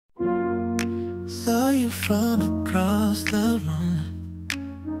Saw you from across the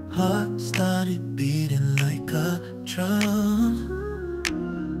room. Heart started beating like a drum.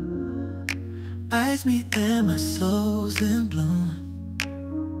 Eyes meet and my soul's in bloom.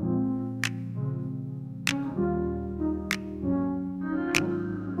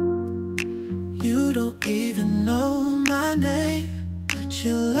 You don't even know my name, but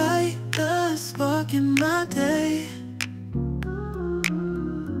you light the spark in my day.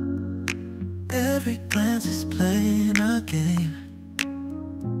 Every glance is playing a game.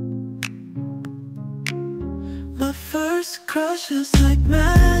 My first crush is like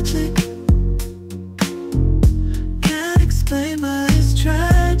magic. Can't explain, but it's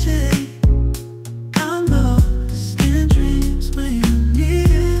tragic. I'm lost in dreams when you're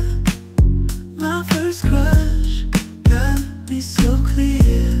near. My first crush got me so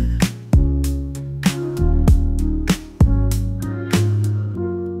clear.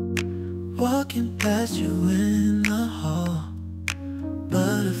 Walking past you in the hall,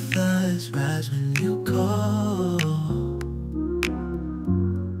 butterflies rise when you call.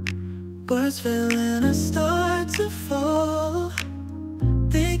 Words fail and I start to fall.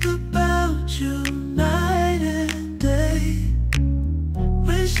 Think about you night and day,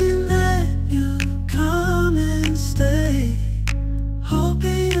 wishing that you come and stay,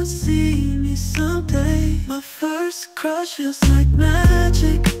 hoping you'll see me someday. My first crush feels like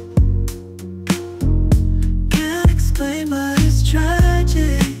magic. Can't explain, but it's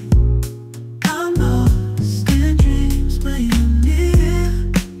tragic. I'm lost in dreams when you're near.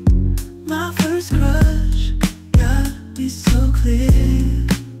 My first crush got me so clear.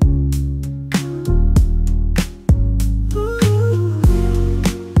 Ooh,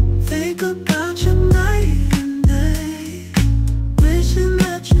 think about you night and day, wishing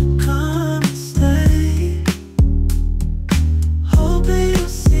that you come and stay, hoping you'll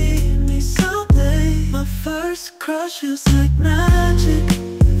see me someday. My first crush feels like magic.